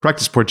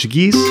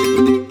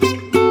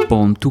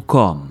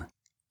practiceportuguese.com.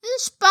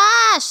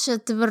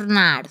 Despacha-te,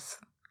 Bernardo.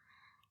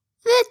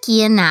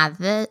 Daqui a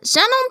nada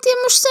já não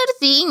temos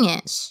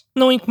sardinhas.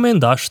 Não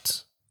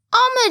encomendaste?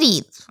 Oh,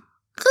 marido,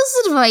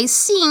 reservei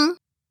sim,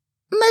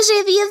 mas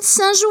é dia de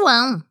São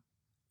João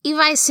e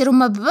vai ser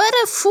uma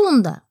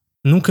barafunda.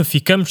 Nunca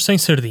ficamos sem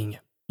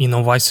sardinha. E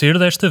não vai ser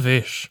desta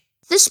vez.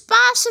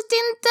 Despacha-te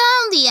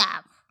então,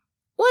 diabo.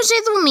 Hoje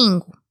é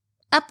domingo.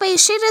 A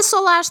peixeira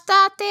só lá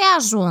está até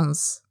às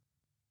 11.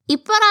 E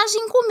para as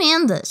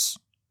encomendas.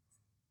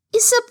 E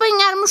se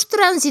apanharmos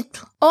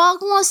trânsito ou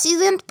algum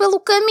acidente pelo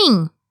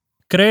caminho?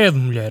 Credo,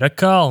 mulher,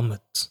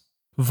 acalma-te.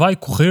 Vai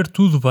correr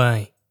tudo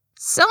bem.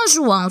 São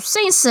João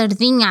sem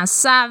sardinha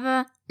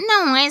assada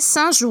não é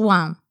São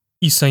João.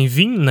 E sem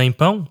vinho nem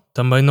pão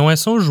também não é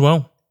São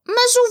João.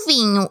 Mas o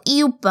vinho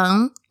e o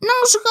pão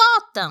não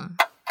esgotam.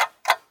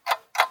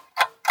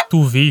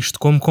 Tu viste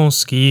como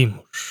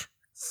conseguimos.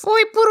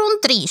 Foi por um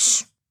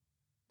tricho.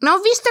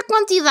 Não viste a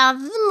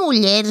quantidade de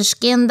mulheres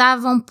que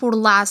andavam por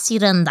lá a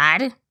cirandar?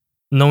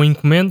 Não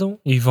encomendam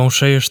e vão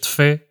cheias de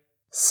fé.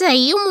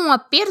 Saiu-me um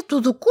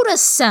aperto do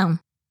coração.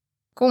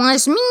 Com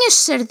as minhas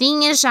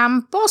sardinhas já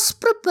me posso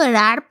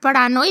preparar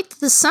para a noite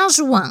de São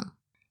João.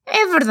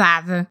 É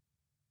verdade.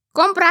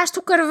 Compraste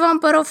o carvão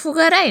para o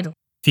fogareiro?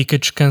 Fica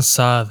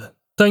descansada.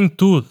 Tenho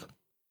tudo.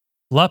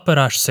 Lá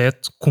para as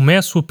 7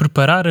 começo a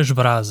preparar as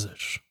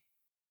brasas.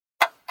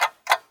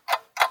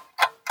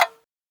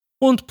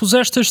 Onde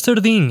puseste as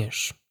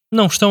sardinhas?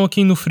 Não estão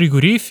aqui no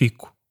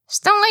frigorífico?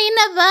 Estão aí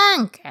na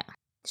banca.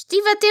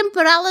 Estive a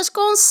temperá-las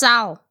com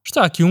sal.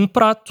 Está aqui um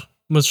prato,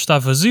 mas está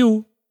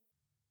vazio.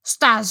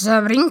 Estás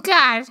a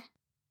brincar?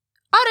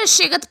 Ora,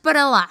 chega-te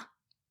para lá.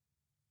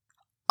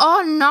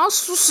 Oh,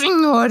 Nosso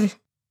Senhor!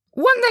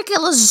 Onde é que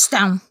elas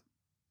estão?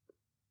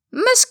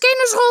 Mas quem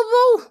nos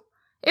roubou?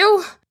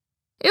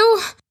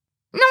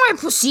 Não é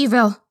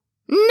possível!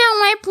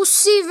 Não é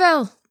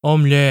possível! Oh,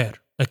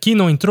 mulher, aqui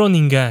não entrou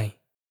ninguém.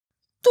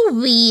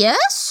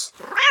 Tobias?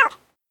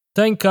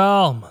 Tem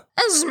calma.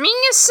 As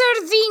minhas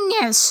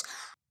sardinhas!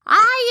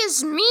 Ai,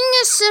 as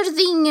minhas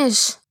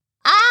sardinhas!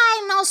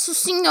 Ai, Nosso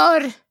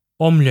Senhor!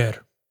 Oh,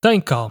 mulher, tem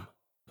calma.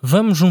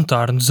 Vamos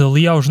juntar-nos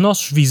ali aos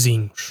nossos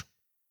vizinhos.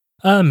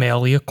 A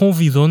Amélia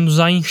convidou-nos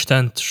há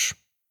instantes.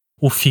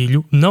 O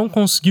filho não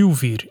conseguiu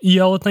vir e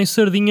ela tem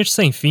sardinhas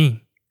sem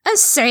fim. A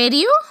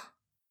sério?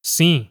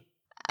 Sim.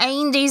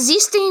 Ainda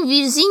existem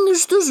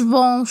vizinhos dos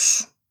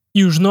bons.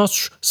 E os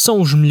nossos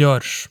são os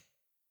melhores.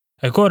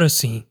 Agora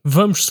sim,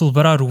 vamos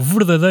celebrar o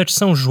verdadeiro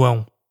São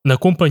João, na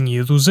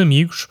companhia dos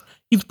amigos,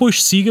 e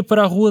depois siga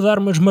para a rua dar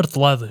umas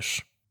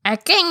marteladas. A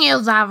quem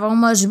eu dava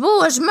umas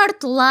boas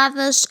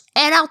marteladas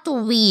era ao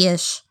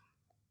Tobias.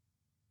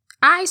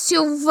 Ai, se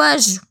eu o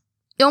vejo,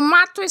 eu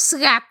mato esse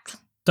gato.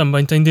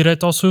 Também tem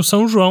direito ao seu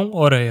São João,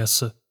 ora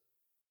essa.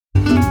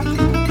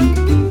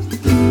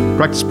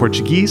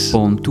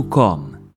 practiceportuguese.com